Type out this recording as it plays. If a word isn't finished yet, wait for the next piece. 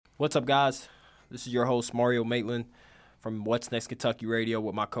What's up, guys? This is your host, Mario Maitland, from What's Next Kentucky Radio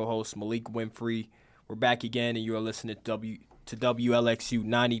with my co-host, Malik Winfrey. We're back again, and you are listening to WLXU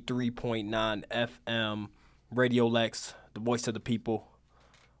 93.9 FM, Radio Lex, the voice of the people.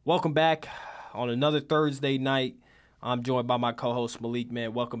 Welcome back on another Thursday night. I'm joined by my co-host, Malik,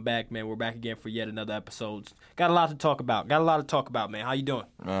 man. Welcome back, man. We're back again for yet another episode. Got a lot to talk about, man. How you doing?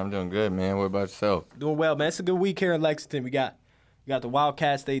 Man, I'm doing good, man. What about yourself? Doing well, man. It's a good week here in Lexington. We got the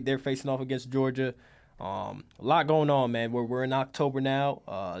Wildcats. They're facing off against Georgia. A lot going on, man. We're in October now.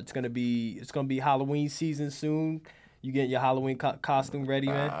 It's gonna be Halloween season soon. You getting your Halloween costume ready,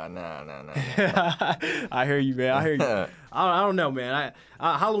 man? Nah. I hear you, man. I hear you. I don't know, man.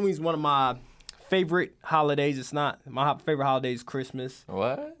 Halloween's one of my favorite holidays. It's not my favorite holiday is Christmas.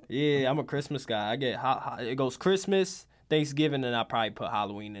 What? Yeah, I'm a Christmas guy. I get it goes Christmas, Thanksgiving, and I probably put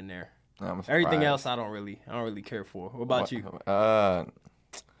Halloween in there. Everything else I don't really care for. What about you? I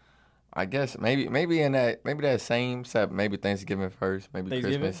guess maybe that same, except maybe Thanksgiving first, maybe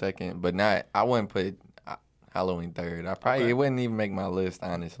Christmas second, but not. I wouldn't put Halloween third. It wouldn't even make my list,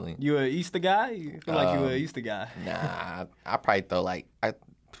 honestly. You an Easter guy? You feel like you an Easter guy? Nah, I probably throw I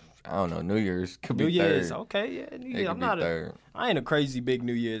don't know. New Year's could be New Year's, third. okay, yeah. New Year's. Third. I ain't a crazy big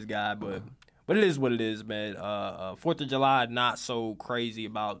New Year's guy, but it is what it is, man. 4th of July, not so crazy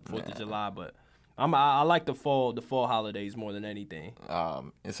about 4th of July, but I like the fall holidays more than anything.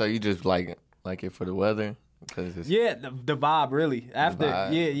 And so you just like it for the weather? The vibe really. After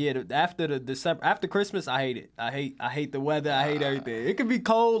after the December, after Christmas, I hate it. I hate the weather. I hate everything. It could be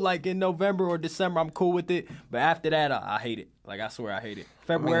cold like in November or December. I'm cool with it, but after that, I hate it. Like I swear, I hate it.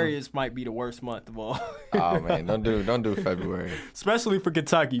 February might be the worst month of all. Oh man, don't do February. Especially for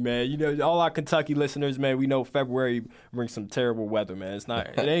Kentucky, man. You know, all our Kentucky listeners, man. We know February brings some terrible weather, man.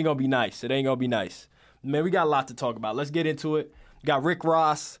 It ain't gonna be nice. It ain't gonna be nice, man. We got a lot to talk about. Let's get into it. We got Rick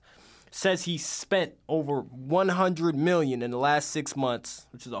Ross. Says he spent over $100 million in the last 6 months,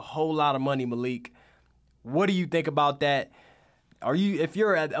 which is a whole lot of money, Malik. What do you think about that? If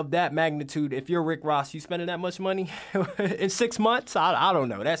you're of that magnitude, if you're Rick Ross, you spending that much money in 6 months? I don't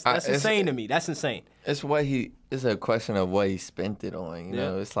know. That's insane to me. That's insane. It's a question of what he spent it on. You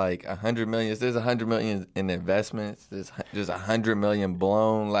know, it's like $100 million. There's $100 million in investments. There's just $100 million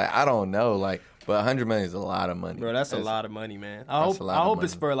blown. Like I don't know. Like. But $100 million is a lot of money. Bro, that's a lot of money, man. I hope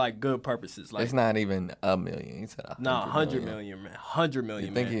it's for, like, good purposes. Like, it's not even $1 million. He said $100 million, man. $100 million,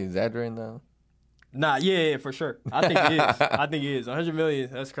 you think he's exaggerating, though? Nah, yeah, for sure. I think he is. $100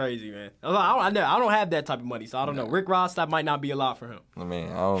 million, that's crazy, man. I don't have that type of money, so I don't know. Rick Ross, that might not be a lot for him. I mean,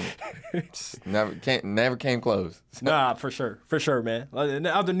 never came close. Nah, for sure, man. In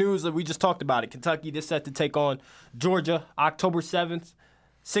the other news, we just talked about it. Kentucky is set to take on Georgia October 7th,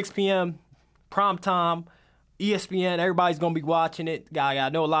 6 p.m., prime time, ESPN, everybody's going to be watching it. I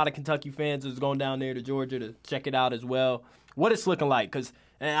know a lot of Kentucky fans is going down there to Georgia to check it out as well. What it's looking like, and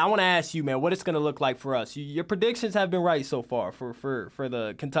I want to ask you, man, what it's going to look like for us. Your predictions have been right so far for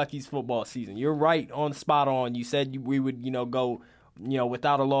the Kentucky's football season. You're right on spot on. You said we would, go,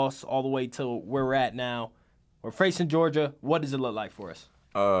 without a loss all the way to where we're at now. We're facing Georgia. What does it look like for us?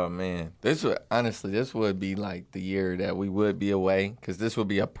 Oh, man. This would be like the year that we would be away, because this would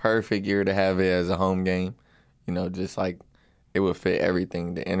be a perfect year to have it as a home game. Just like it would fit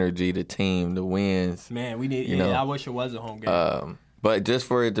everything, the energy, the team, the wins. Man, we need. I wish it was a home game. But just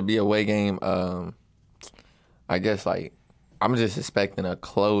for it to be a away game, I guess I'm just expecting a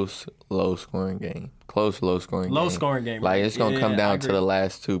close, low-scoring game. Low-scoring game. Like it's gonna come down to the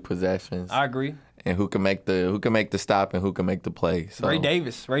last two possessions. I agree. And who can make the stop and who can make the play? So. Ray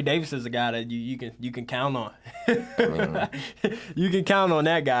Davis is a guy that you can count on. You can count on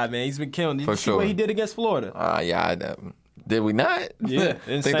that guy, man. He's been killing. Did you see what he did against Florida? Did we not? Yeah,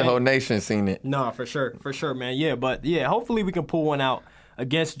 I think the whole nation seen it. No, for sure, man. Yeah, but hopefully we can pull one out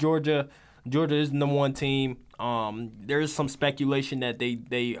against Georgia. Georgia is the number one team. There is some speculation that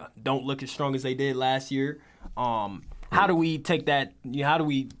they don't look as strong as they did last year. How do we take that? How do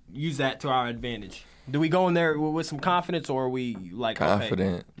we use that to our advantage? Do we go in there with some confidence, or are we like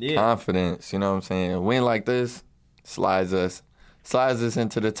confident? Okay? Yeah. Confidence. You know what I'm saying? A win like this slides us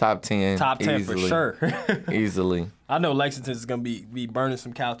into the top 10. Top 10 easily. For sure. Easily. I know Lexington is gonna be burning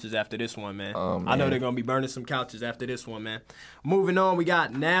some couches after this one, man. I know they're gonna be burning some couches after this one, man. Moving on, we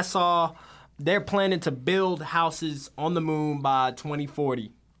got Nassau. They're planning to build houses on the moon by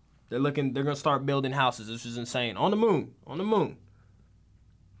 2040. They're gonna start building houses. This is insane. On the moon.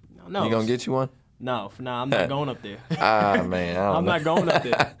 No. You gonna get you one? No, I'm not going up there. Man, I'm not going up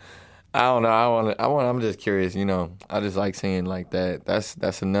there. I don't know. I'm just curious. I just like seeing like that.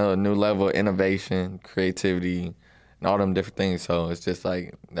 That's another new level of innovation, creativity, and all them different things. So it's just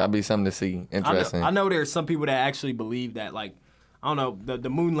like that'd be something to see. Interesting. I know there's some people that actually believe that, like, I don't know, the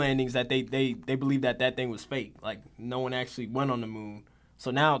moon landings, that they believe that thing was fake. Like, no one actually went on the moon.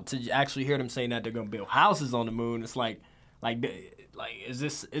 So now to actually hear them saying that they're gonna build houses on the moon, it's like is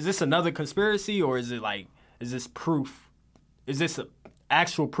this another conspiracy, or is this proof? Is this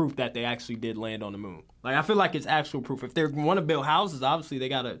actual proof that they actually did land on the moon? Like, I feel like it's actual proof. If they want to build houses, obviously they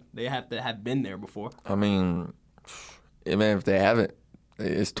have to have been there before. I mean, even if they haven't,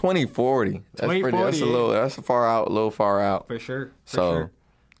 it's 2040. That's a little far out. For sure. So,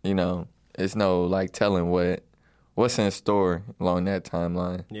 it's no like telling what's in store along that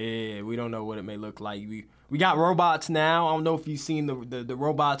timeline. Yeah, we don't know what it may look like. We got robots now. I don't know if you've seen the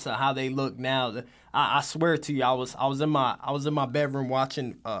robots or how they look now. I swear to you, I was in my bedroom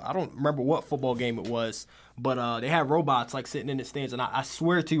watching. I don't remember what football game it was, but they had robots like sitting in the stands, and I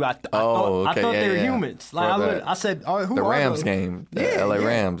swear to you, I thought they were humans. Like I said, who the are Rams those? game, the LA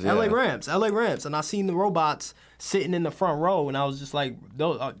Rams, LA Rams, and I seen the robots sitting in the front row, and I was just like,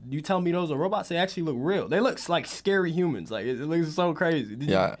 you tell me those are robots? They actually look real. They look like scary humans. Like, it looks so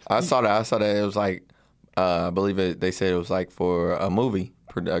crazy. I saw that. It was like, I believe they said it was like for a movie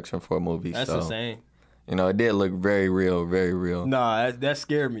production for a movie. That's insane. It did look very real, very real. Nah, that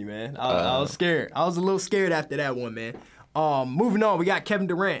scared me, man. I was scared. I was a little scared after that one, man. Moving on, we got Kevin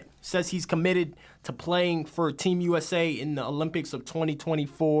Durant. Says he's committed to playing for Team USA in the Olympics of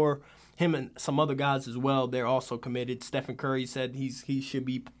 2024. Him and some other guys as well, they're also committed. Stephen Curry said he should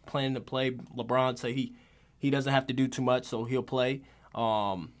be planning to play. LeBron said he doesn't have to do too much, so he'll play.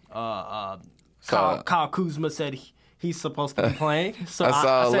 Kyle Kuzma said he's supposed to be playing. So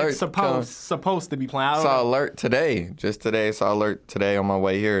I said supposed to be playing. I saw alert today. Just today, saw alert today on my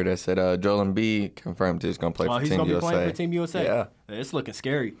way here that said Joel Embiid confirmed he's going to play for Team USA. He's going to be playing for Team USA? Yeah. It's looking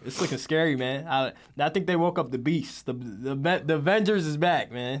scary. It's looking scary, man. I think they woke up the beast. The Avengers is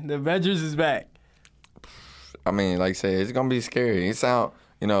back, man. The Avengers is back. I mean, like I said, it's going to be scary. It sound,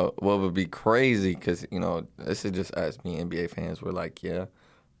 what would be crazy, because, this is just us, me NBA fans. We're like, yeah.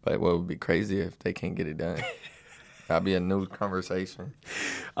 But what would be crazy if they can't get it done? That'd be a new conversation.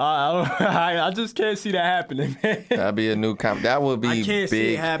 I just can't see that happening, man. That'd be a new that would be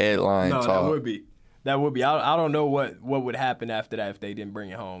big headline talk. That would be. I don't know what would happen after that if they didn't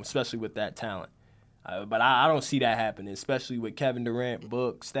bring it home, especially with that talent. But I don't see that happening, especially with Kevin Durant,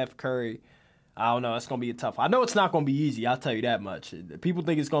 Book, Steph Curry. I don't know. It's going to be tough. I know it's not going to be easy. I'll tell you that much. People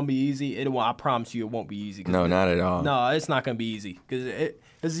think it's going to be easy. I promise you it won't be easy. No, not at all. No, it's not going to be easy.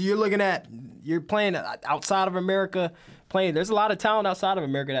 Because you're playing outside of America. There's a lot of talent outside of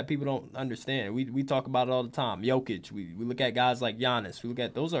America that people don't understand. We talk about it all the time. Jokic. We look at guys like Giannis. We look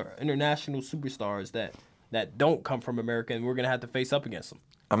at those are international superstars that don't come from America, and we're going to have to face up against them.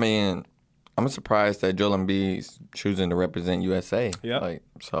 I mean, I'm surprised that Joel Embiid's choosing to represent USA. Yeah.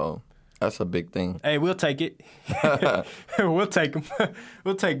 So that's a big thing. Hey, we'll take it. We'll take him.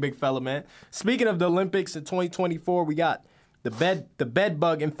 We'll take big fella, man. Speaking of the Olympics in 2024, we got the bed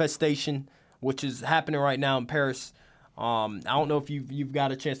bug infestation, which is happening right now in Paris. I don't know if you've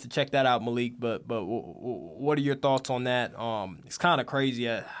got a chance to check that out, Malik, but what are your thoughts on that? It's kind of crazy.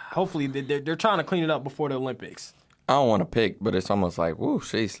 Hopefully, they're trying to clean it up before the Olympics. I don't want to pick, but it's almost like, whoo,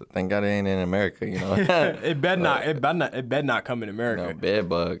 sheesh, thank God it ain't in America, It better not. It better not come in America. Bed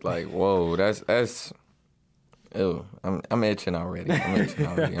bug, like, whoa, that's. Ew, I'm itching already. I'm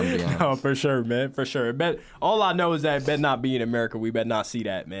being honest. No, for sure, man, for sure. All I know is that it better not be in America. We better not see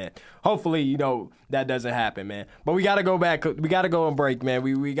that, man. Hopefully, that doesn't happen, man. But we got to go back. We got to go on break, man.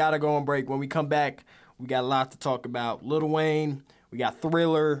 We got to go on break. When we come back, we got a lot to talk about. Lil Wayne, we got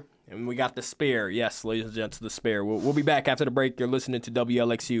Thriller, and we got The Spare. Yes, ladies and gents, The Spare. We'll be back after the break. You're listening to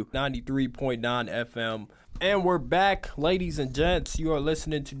WLXU 93.9 FM. And we're back, ladies and gents. You are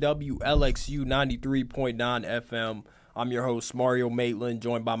listening to WLXU 93.9 FM. I'm your host, Mario Maitland,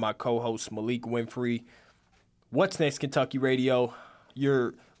 joined by my co-host, Malik Winfrey. What's Next Kentucky Radio?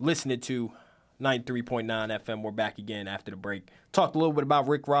 You're listening to 93.9 FM. We're back again after the break. Talked a little bit about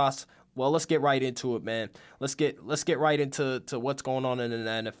Rick Ross. Well, let's get right into it, man. Let's get right into what's going on in the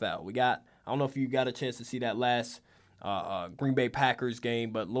NFL. I don't know if you got a chance to see that last Green Bay Packers game,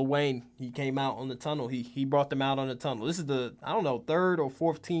 but Lil Wayne, he came out on the tunnel. He brought them out on the tunnel. This is the, third or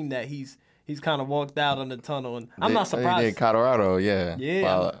fourth team that he's kind of walked out on the tunnel, and I'm not surprised. In Colorado, yeah. Yeah,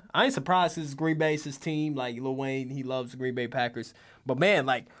 wow. I ain't surprised. This is Green Bay's his team. Like, Lil Wayne, he loves the Green Bay Packers. But man,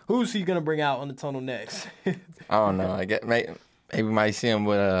 like, who's he gonna bring out on the tunnel next? I don't know. I get maybe we might see him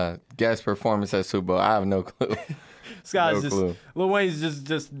with a guest performance at Super Bowl. I have no clue. This guy's Lil Wayne's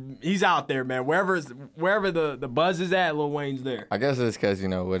just he's out there, man. Wherever the buzz is at, Lil Wayne's there. I guess it's because,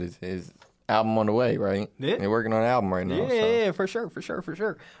 what is his album on the way, right? Yeah. They're working on an album right now. Yeah, for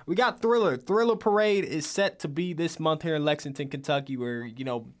sure. We got Thriller. Thriller Parade is set to be this month here in Lexington, Kentucky, where,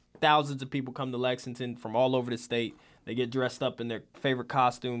 thousands of people come to Lexington from all over the state. They get dressed up in their favorite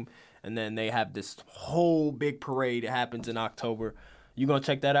costume, and then they have this whole big parade that happens in October. You gonna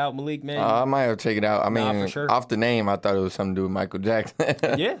check that out, Malik, man? I might have to check it out. I mean, for sure. Off the name, I thought it was something to do with Michael Jackson.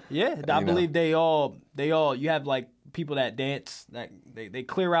 Yeah. I believe they all. You have like people that dance. That they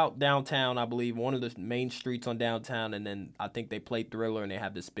clear out downtown. I believe one of the main streets on downtown, and then I think they play Thriller, and they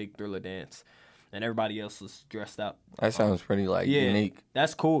have this big Thriller dance, and everybody else is dressed up. That sounds pretty unique.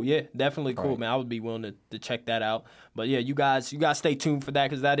 That's cool. Yeah, definitely cool, Right. man. I would be willing to check that out. But yeah, you guys stay tuned for that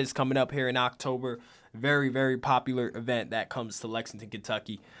because that is coming up here in October. Very, very popular event that comes to Lexington,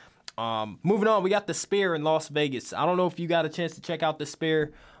 Kentucky. Moving on, we got the Sphere in Las Vegas. I don't know if you got a chance to check out the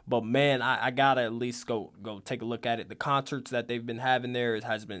Sphere, but man, I gotta at least go take a look at it. The concerts that they've been having there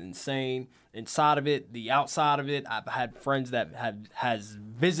has been insane. Inside of it, the outside of it, I've had friends that has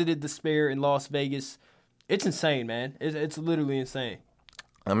visited the Sphere in Las Vegas. It's insane, man. It's literally insane.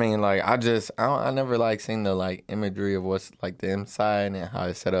 I mean, like, I never seen the imagery of what's the inside and how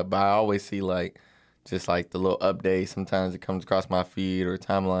it's set up, but I always see just the little updates. Sometimes it comes across my feed or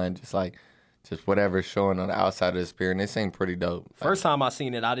timeline, just whatever's showing on the outside of the Sphere, and it seemed pretty dope. First time I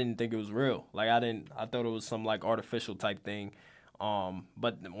seen it, I didn't think it was real. I thought it was some artificial type thing.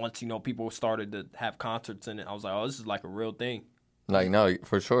 But once people started to have concerts in it, I was like, oh, this is a real thing. No,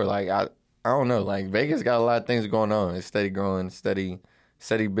 for sure. I don't know. Vegas got a lot of things going on. It's steady growing, steady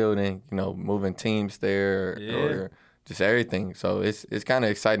building. Moving teams there or just everything. So it's kind of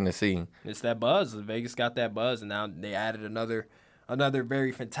exciting to see. It's that buzz. Vegas got that buzz, and now they added another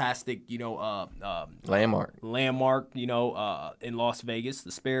very fantastic, Landmark, in Las Vegas,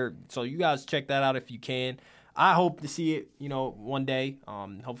 the Sphere. So you guys check that out if you can. I hope to see it, one day.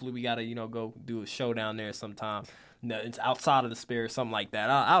 Hopefully we gotta, go do a show down there sometime. No, it's outside of the Sphere or something like that.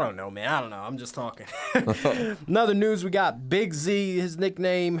 I don't know, man. I don't know. I'm just talking. Another news, we got Big Z, his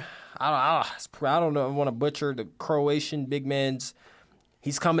nickname. I don't know. I want to butcher the Croatian big man's.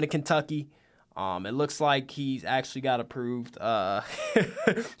 He's coming to Kentucky. It looks like he's actually got approved.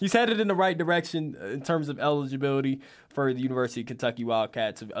 He's headed in the right direction in terms of eligibility for the University of Kentucky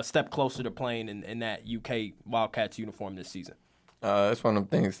Wildcats, a step closer to playing in that UK Wildcats uniform this season. It's one of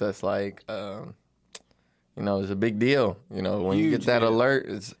them things that's it's a big deal. When you get that alert,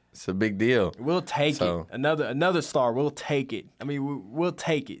 it's a big deal. We'll take it. Another star. We'll take it. I mean, we'll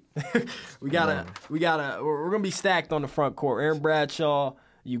take it. We're gonna be stacked on the front court. Aaron Bradshaw,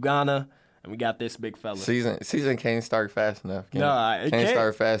 Uganda, and we got this big fella. Season can't start fast enough. It can't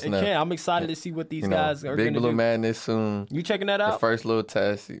start fast enough. I'm excited to see what these guys are Big gonna Blue do. Madness soon. You checking that out? The first little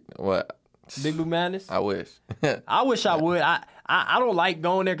test. What? Big Blue Madness? I wish. I wish I would. I don't like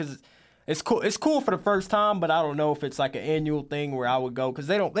going there because it's cool. It's cool for the first time, but I don't know if it's an annual thing where I would go because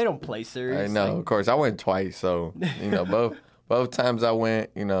they don't play serious. I know. Of course, I went twice, so both times I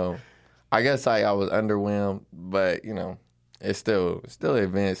went. I guess I was underwhelmed, but it's still an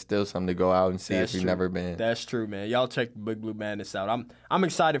event. It's still something to go out and see if you've never been. That's true, man. Y'all check the Big Blue Madness out. I'm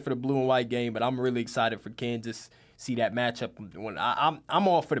excited for the blue and white game, but I'm really excited for Kansas. See that matchup when I'm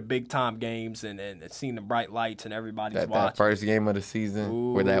all for the big time games and seeing the bright lights and everybody's watching. That first game of the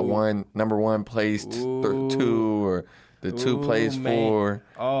season where that number one plays 2 or the 2 plays 4.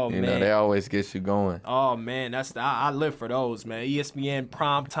 Oh man, they always get you going. Oh man, I live for those, man. ESPN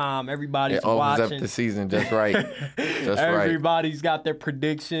prime time, everybody's watching. It opens up the season just right. Everybody's got their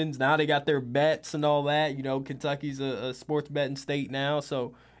predictions. Now they got their bets and all that. Kentucky's a sports betting state now,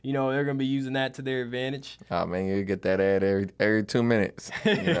 so they're going to be using that to their advantage. Oh, man, you get that ad every 2 minutes.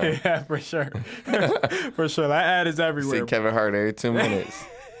 Yeah, for sure. For sure. That ad is everywhere. See Kevin Hart every 2 minutes.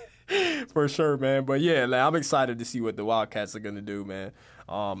 For sure, man. But, yeah, I'm excited to see what the Wildcats are going to do, man.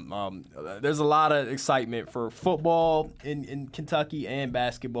 There's a lot of excitement for football in Kentucky and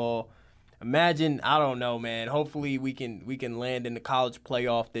basketball. Imagine, I don't know, man. Hopefully we can land in the college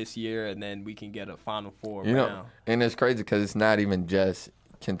playoff this year, and then we can get a Final Four round. And it's crazy because it's not even just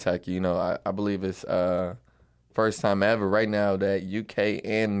Kentucky. I believe it's first time ever right now that UK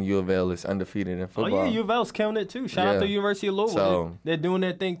and U of L is undefeated in football. Oh yeah, U of L's killing it too. Shout out to the University of Louisville. So, they're doing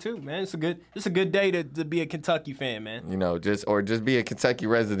their thing too, man. It's a good day to be a Kentucky fan, man. Just be a Kentucky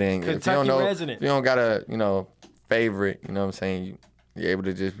resident. If you don't got a favorite, you know what I'm saying, you're able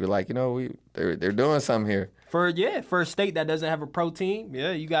to just be like, they're doing something here. For a state that doesn't have a pro team,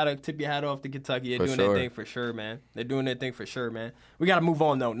 you got to tip your hat off to Kentucky. They're doing their thing for sure, man. They're doing their thing for sure, man. We got to move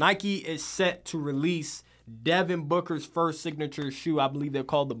on, though. Nike is set to release Devin Booker's first signature shoe. I believe they're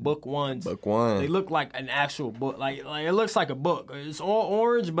called the Book Ones. Book One. They look like an actual book. Like it looks like a book. It's all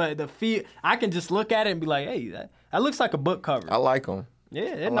orange, but the feel, I can just look at it and be like, hey, that looks like a book cover. I like them.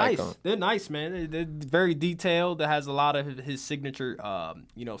 Yeah, they're nice. They're nice, man. They're very detailed. It has a lot of his signature,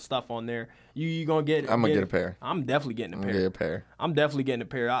 stuff on there. You gonna get? I'm gonna get a pair. I'm definitely getting a pair. Get a pair. I'm definitely getting a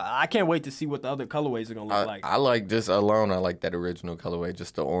pair. I can't wait to see what the other colorways are gonna look like. I like just alone. I like that original colorway,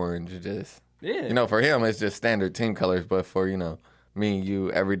 just the orange. Just yeah. For him, it's just standard team colors. But for me and you,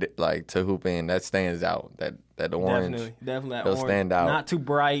 every day, like to hoop in, that stands out. That the orange, definitely, they'll stand out. Not too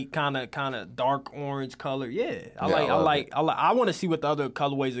bright, kind of dark orange color. Yeah, I want to see what the other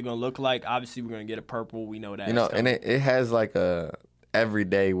colorways are gonna look like. Obviously, we're gonna get a purple. We know that. And it has like a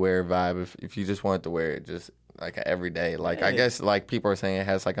everyday wear vibe. If you just want to wear it, just like an everyday. Like I guess like people are saying, it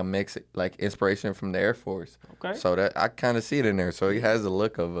has like a mix, like inspiration from the Air Force. Okay. So that I kind of see it in there. So it has the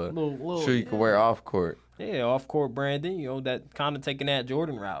look of a shoe you can wear off court. Yeah, off-court branding, that kind of taking that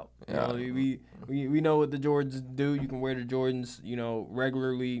Jordan route. We know what the Jordans do. You can wear the Jordans,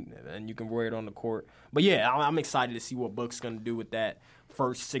 regularly, and you can wear it on the court. But, yeah, I'm excited to see what Book's going to do with that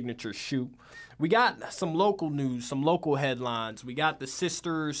first signature shoe. We got some local news, some local headlines. We got the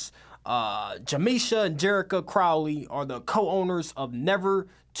sisters, Jamisha and Jerica Crowley are the co-owners of Never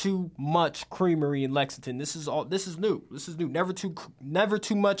Too Much Creamery in Lexington. This is new. Never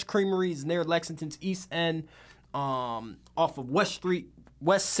Too Much Creamery is near Lexington's East End, off of West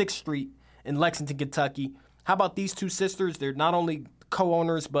 6th Street in Lexington, Kentucky. How about these two sisters? They're not only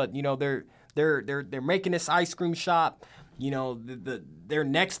co-owners, but they're making this ice cream shop. They're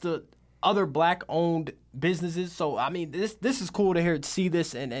next to other black-owned businesses. So I mean, this is cool to see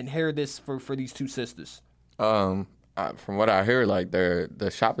this and hear this for these two sisters. From what I hear, like the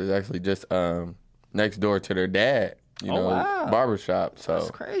shop is actually just next door to their dad, barbershop. So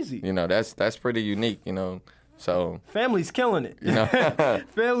that's crazy. That's pretty unique. So family's killing it.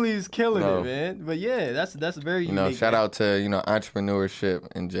 Family's killing it, man. But yeah, that's very unique. Shout out to entrepreneurship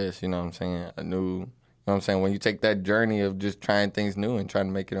and just a new. When you take that journey of just trying things new and trying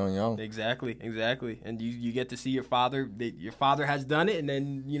to make it on your own. Exactly. And you get to see your father. Your father has done it, and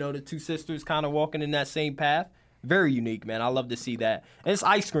then the two sisters kind of walking in that same path. Very unique, man. I love to see that. And it's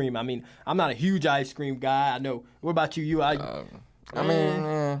ice cream. I mean, I'm not a huge ice cream guy. I know. What about you? Here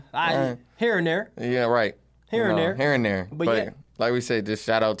and there. Yeah, right. Here and there. But yeah. Like we said, just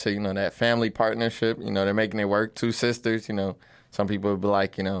shout out to, that family partnership. They're making it work. Two sisters, some people would be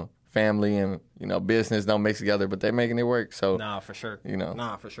like, family and, business don't mix together, but they're making it work. So Nah, for sure.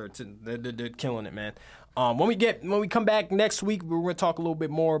 Nah, for sure. They're killing it, man. When we come back next week, we're going to talk a little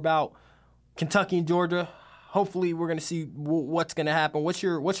bit more about Kentucky and Georgia. Hopefully, we're going to see what's going to happen. What's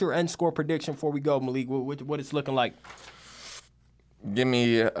your end score prediction before we go, Malik? What it's looking like? Give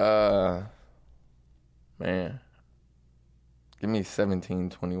me, give me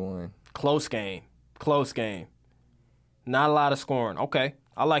 17-21. Close game. Not a lot of scoring. Okay,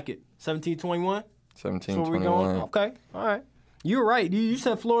 I like it. 17-21? 17-21. Okay, all right. You're right. You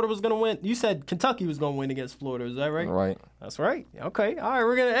said Florida was going to win. You said Kentucky was going to win against Florida. Is that right? Right. That's right. Okay. All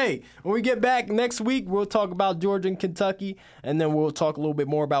right. When we get back next week, we'll talk about Georgia and Kentucky, and then we'll talk a little bit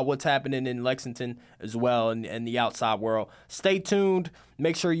more about what's happening in Lexington as well and the outside world. Stay tuned.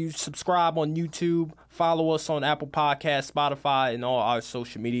 Make sure you subscribe on YouTube. Follow us on Apple Podcasts, Spotify, and all our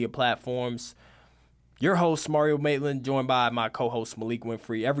social media platforms. Your host, Mario Maitland, joined by my co-host, Malik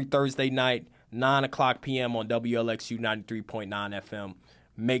Winfrey, every Thursday night, 9 o'clock p.m. on WLXU 93.9 FM.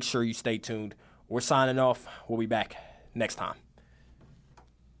 Make sure you stay tuned. We're signing off. We'll be back next time.